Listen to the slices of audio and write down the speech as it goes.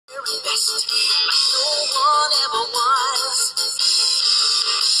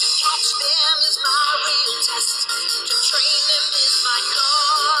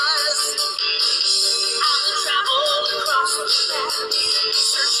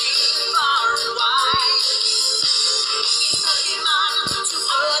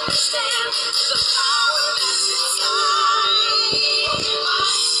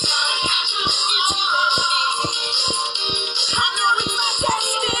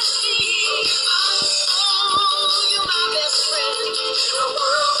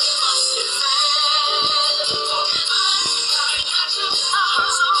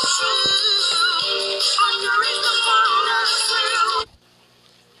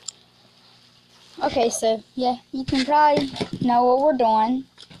Okay, so yeah, you can probably know what we're doing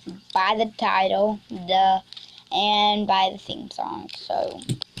by the title, and by the theme song. So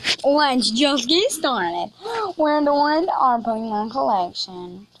let's just get started. We're doing our Pokemon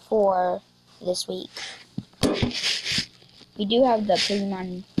collection for this week. We do have the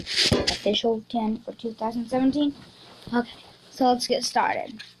Pokemon official 10 for 2017. Okay, so let's get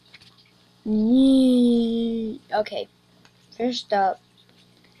started. Okay, first up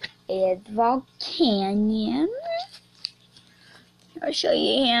is Volcanion. I'll show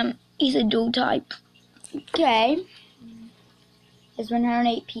you him. He's a dual type. Okay. He's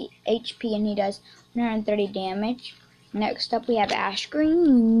 108 HP and he does 130 damage. Next up we have Ash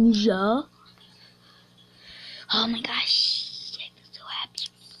Greninja. Oh my gosh. I'm so happy.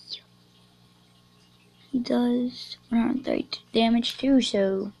 He does 130 damage too,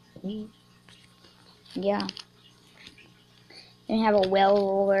 so yeah. Then we have a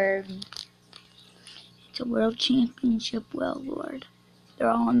Wailord. It's a World Championship Wailord. They're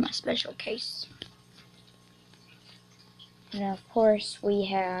all in my special case. And of course we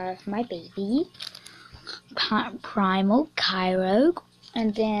have my baby, Primal Kyogre.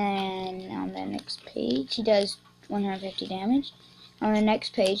 And then on the next page, he does 150 damage. On the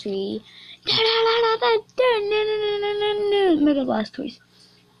next page, we Mega Blastoise.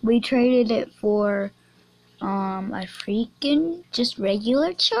 We traded it for a freaking just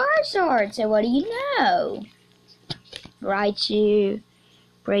regular Charizard. So what do you know? Raichu,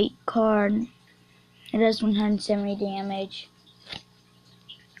 Break Card. It does 170 damage.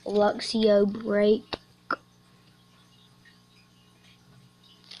 Luxio Break.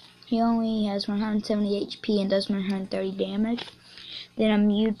 He only has 170 HP and does 130 damage. Then a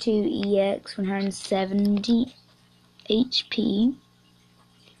Mewtwo EX, 170 HP.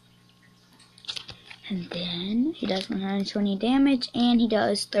 And then he does 120 damage and he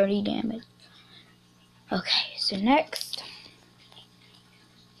does 30 damage. Okay, so next,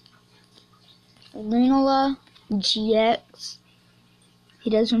 Lunala GX. He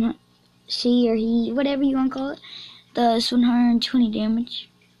does he, whatever you want to call it, does 120 damage.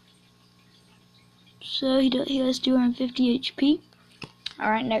 So he has 250 HP.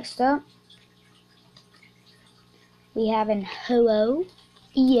 Alright, next up, we have an Ho-Oh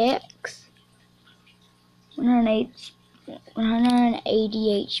EX.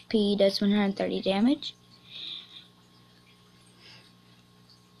 180 HP, does 130 damage.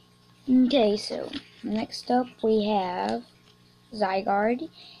 Okay, so next up we have Zygarde.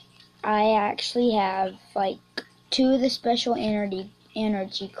 I actually have like 2 of the special energy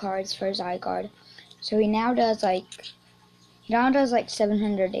cards for Zygarde. So he now does like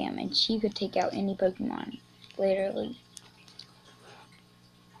 700 damage. He could take out any Pokemon, literally.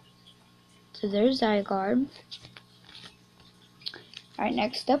 So there's Zygarde. Alright,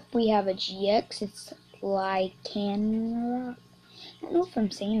 next up we have a GX. It's Lycanroc. I don't know if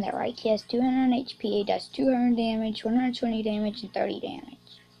I'm saying that right. He has 200 HP, he does 200 damage, 120 damage, and 30 damage.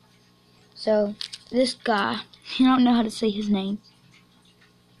 So, this guy, I don't know how to say his name.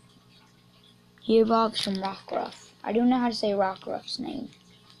 He evolves from Rockruff. I don't know how to say Rockruff's name.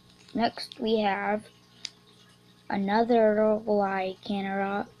 Next, we have another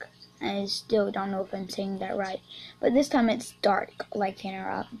Lycanroc. I still don't know if I'm saying that right. But this time it's Dark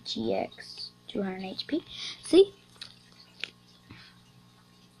Lycanroc GX, 200 HP. See?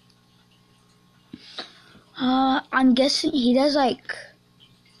 I'm guessing he does like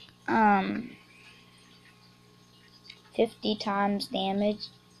 50 times damage.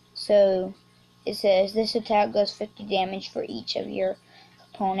 So it says this attack does 50 damage for each of your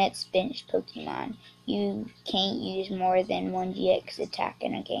opponent's benched Pokemon. You can't use more than 1 GX attack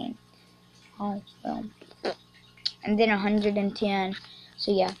in a game. Oh well. And then 110.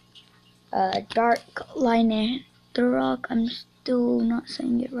 So yeah. Dark Lycanroc. I'm still not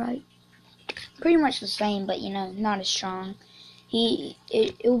saying it right. Pretty much the same, but you know, not as strong. It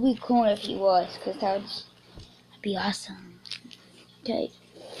would be cool if he was, because that would be awesome. Okay.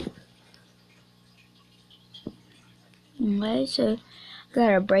 Okay, so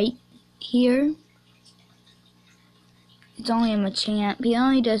got a break here. It's only a Machamp. He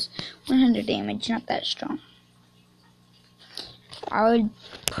only does 100 damage, not that strong. I would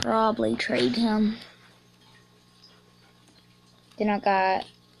probably trade him. Then I got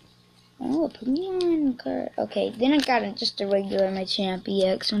Oh, a Pokemon card. Okay, then I got just a regular Machamp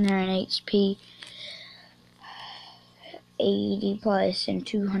EX 100 HP, 80 plus, and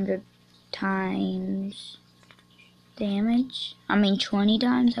 200 times damage. I mean 20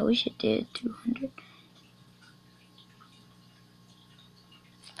 times. I wish it did 200.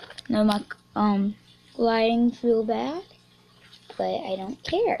 No, my gliding feel bad, but I don't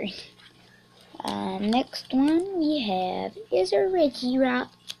care. Next one we have is a Regirock.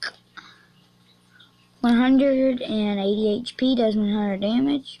 180 HP, does 100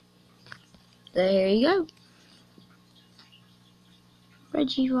 damage. There you go.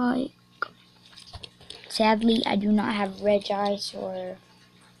 Regirock. Sadly, I do not have Regice or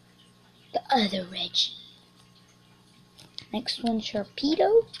the other Reggie. Next one,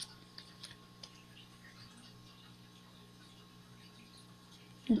 Sharpedo.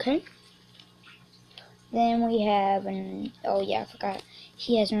 Okay. Then we have oh yeah, I forgot.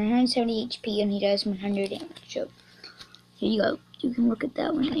 He has 170 HP and he does 100 damage. So here you go. You can look at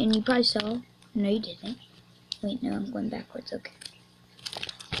that one, and you probably saw. No, you didn't. Wait, no, I'm going backwards. Okay.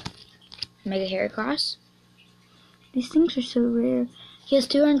 Mega Heracross. These things are so rare. He has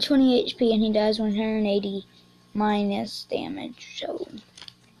 220 HP and he does 180 minus damage. So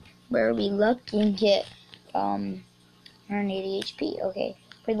where we luck, you can get 180 HP. Okay.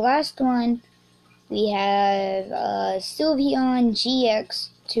 For the last one, we have Sylveon GX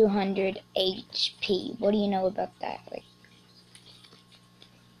 200 HP. What do you know about that? Like,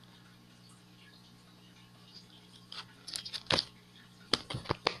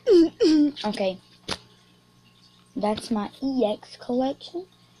 okay. That's my EX collection.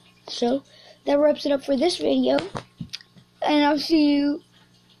 So that wraps it up for this video. And I'll see you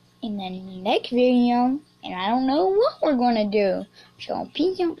in the next video. And I don't know what we're going to do. So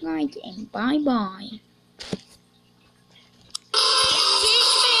peace out, guys, and bye-bye.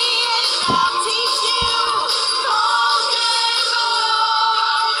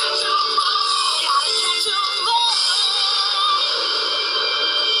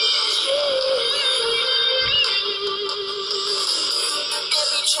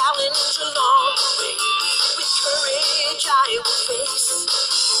 Challenge along the way, with courage I will face.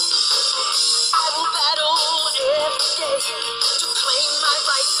 I will battle every day to claim my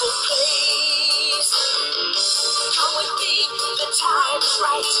rightful place. Come with me, the time is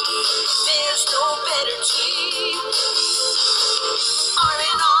right. There's no better team. Arm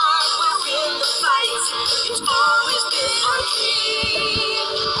in arm, we'll win the fight. It's always been our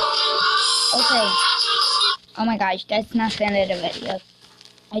dream. Okay. Oh my gosh, that's not the end of the video.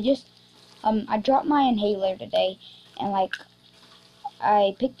 I dropped my inhaler today, and like,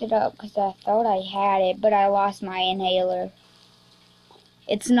 I picked it up because I thought I had it, but I lost my inhaler.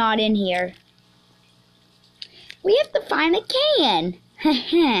 It's not in here. We have to find a can.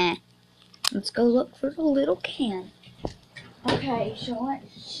 Let's go look for the little can. Okay, so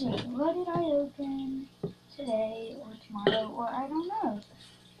let's see. What did I open today or tomorrow, or I don't know.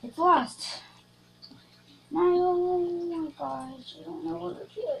 It's lost. Oh my gosh, I don't know what it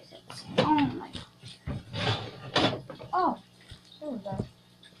is. Oh my. Oh, there we go.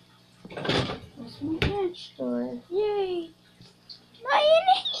 It's my match store. Yay! My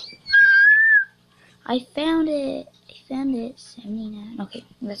inhaler! I found it. 79. Okay,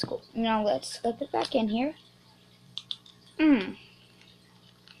 that's cool. Now let's slip it back in here. I'm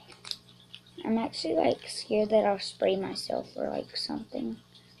actually like scared that I'll spray myself or like something.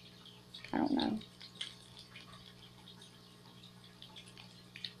 I don't know.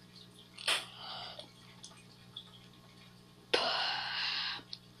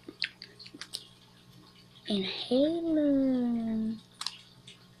 Inhaler.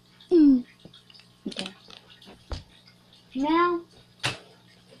 Okay. Now,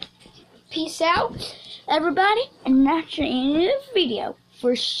 peace out, everybody, and that's the end of the video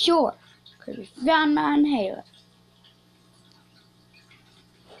for sure. Because we found my inhaler.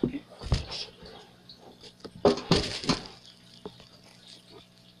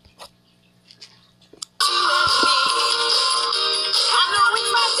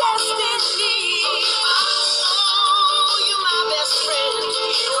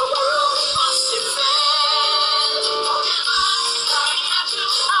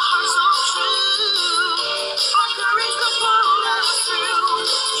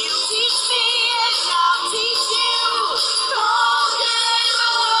 You teach me and I'll teach you.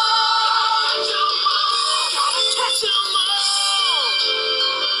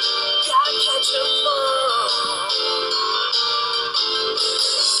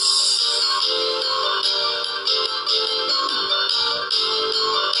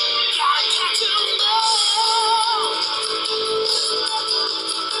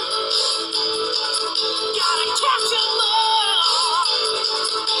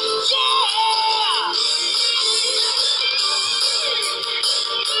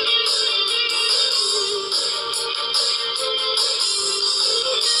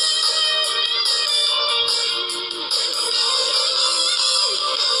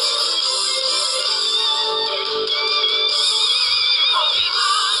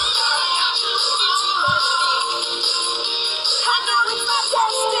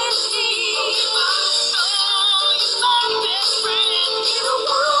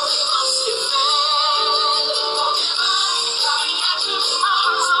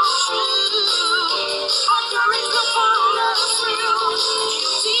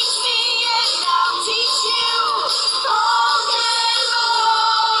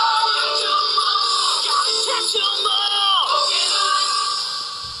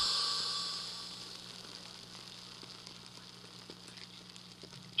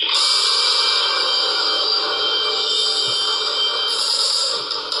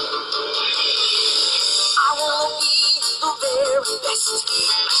 very best,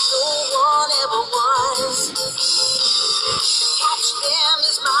 like no one ever was. Catch them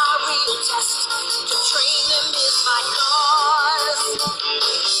is my real test, to train them is my cause.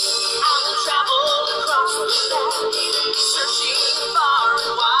 I will travel across the land,